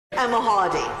Emma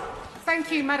Hardy.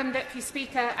 Thank you, Madam Deputy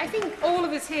Speaker. I think all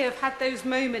of us here have had those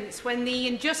moments when the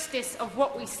injustice of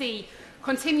what we see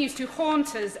continues to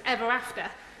haunt us ever after.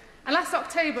 And last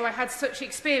October I had such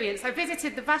experience. I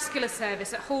visited the vascular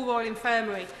service at Hull Royal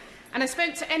Infirmary and I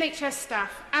spoke to NHS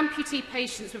staff, amputee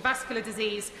patients with vascular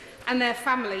disease and their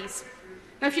families.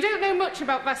 Now, if you don't know much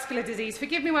about vascular disease,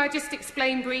 forgive me while I just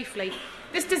explain briefly.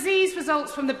 This disease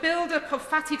results from the build-up of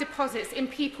fatty deposits in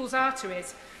people's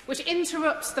arteries, which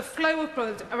interrupts the flow of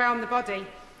blood around the body.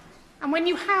 And when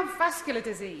you have vascular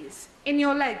disease in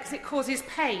your legs, it causes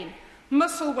pain,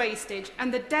 muscle wastage,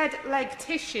 and the dead leg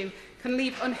tissue can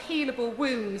leave unhealable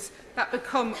wounds that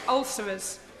become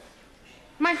ulcers.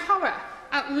 My horror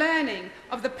at learning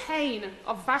of the pain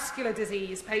of vascular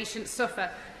disease patients suffer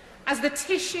as the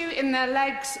tissue in their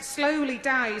legs slowly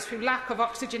dies through lack of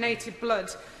oxygenated blood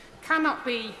cannot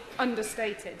be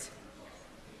understated.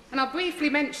 And I'll briefly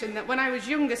mention that when I was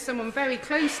younger, someone very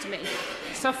close to me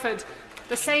suffered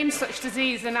the same such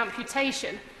disease and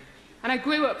amputation. And I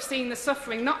grew up seeing the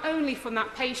suffering not only from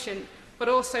that patient, but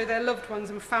also their loved ones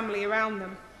and family around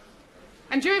them.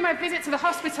 And during my visit to the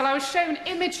hospital, I was shown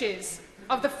images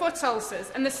of the foot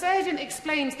ulcers, and the surgeon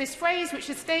explains this phrase which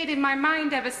has stayed in my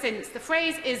mind ever since. The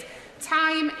phrase is,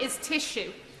 "Time is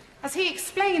tissue," as he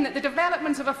explained that the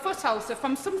development of a foot ulcer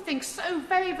from something so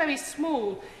very, very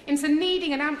small into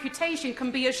needing an amputation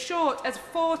can be as short as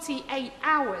 48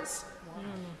 hours. Wow.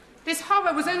 This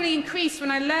horror was only increased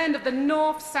when I learned of the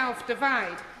north-south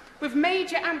divide, with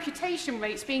major amputation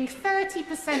rates being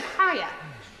 30% higher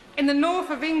in the north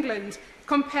of England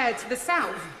compared to the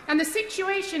south. And the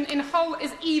situation in Hull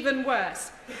is even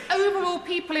worse. Overall,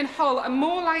 people in Hull are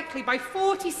more likely by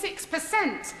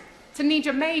 46% to need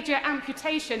a major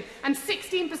amputation and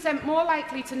 16% more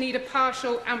likely to need a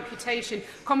partial amputation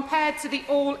compared to the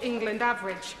all-England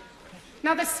average.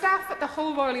 Now, the staff at the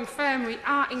Hull Royal Infirmary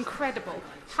are incredible,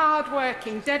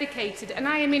 hard-working, dedicated, and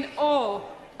I am in awe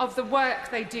of the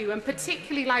work they do, and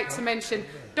particularly like to mention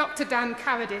Dr. Dan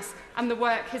Caradis and the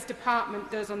work his department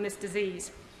does on this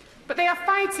disease. But they are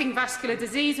fighting vascular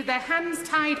disease with their hands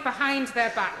tied behind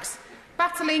their backs,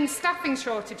 battling staffing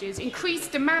shortages,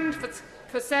 increased demand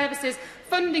for services,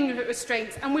 funding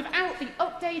restraints, and without the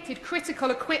updated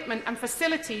critical equipment and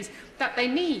facilities that they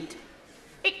need.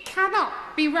 It cannot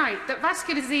be right that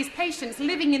vascular disease patients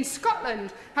living in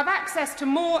Scotland have access to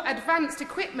more advanced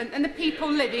equipment than the people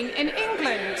living in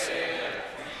England.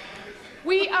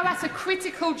 We are at a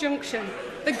critical junction.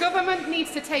 The government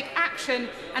needs to take action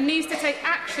and needs to take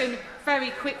action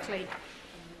very quickly.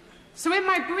 So in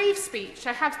my brief speech,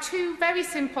 I have two very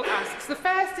simple asks. The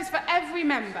first is for every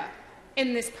member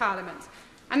in this Parliament.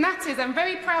 And that is, I'm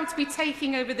very proud to be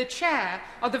taking over the chair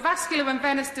of the Vascular and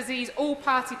Venous Disease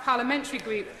All-Party Parliamentary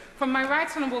Group from my right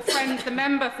honourable friend, the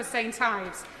member for St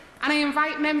Ives. And I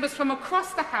invite members from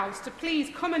across the House to please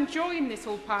come and join this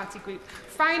all-party group,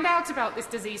 find out about this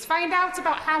disease, find out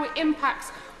about how it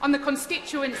impacts on the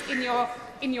constituents in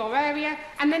your area,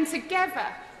 and then together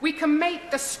we can make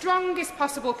the strongest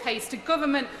possible case to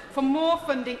government for more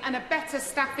funding and a better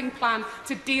staffing plan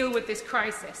to deal with this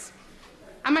crisis.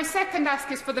 And my second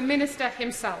ask is for the Minister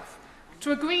himself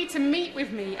to agree to meet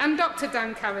with me and Dr.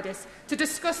 Dan Caradis to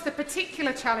discuss the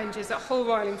particular challenges at Hull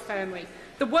Royal Infirmary,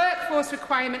 the workforce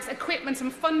requirements, equipment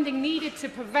and funding needed to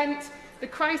prevent the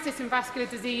crisis in vascular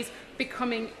disease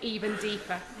becoming even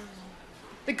deeper.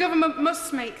 The government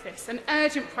must make this an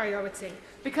urgent priority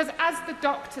because, as the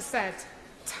doctor said,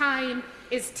 time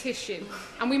is tissue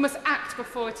and we must act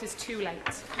before it is too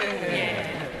late.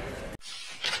 Yeah.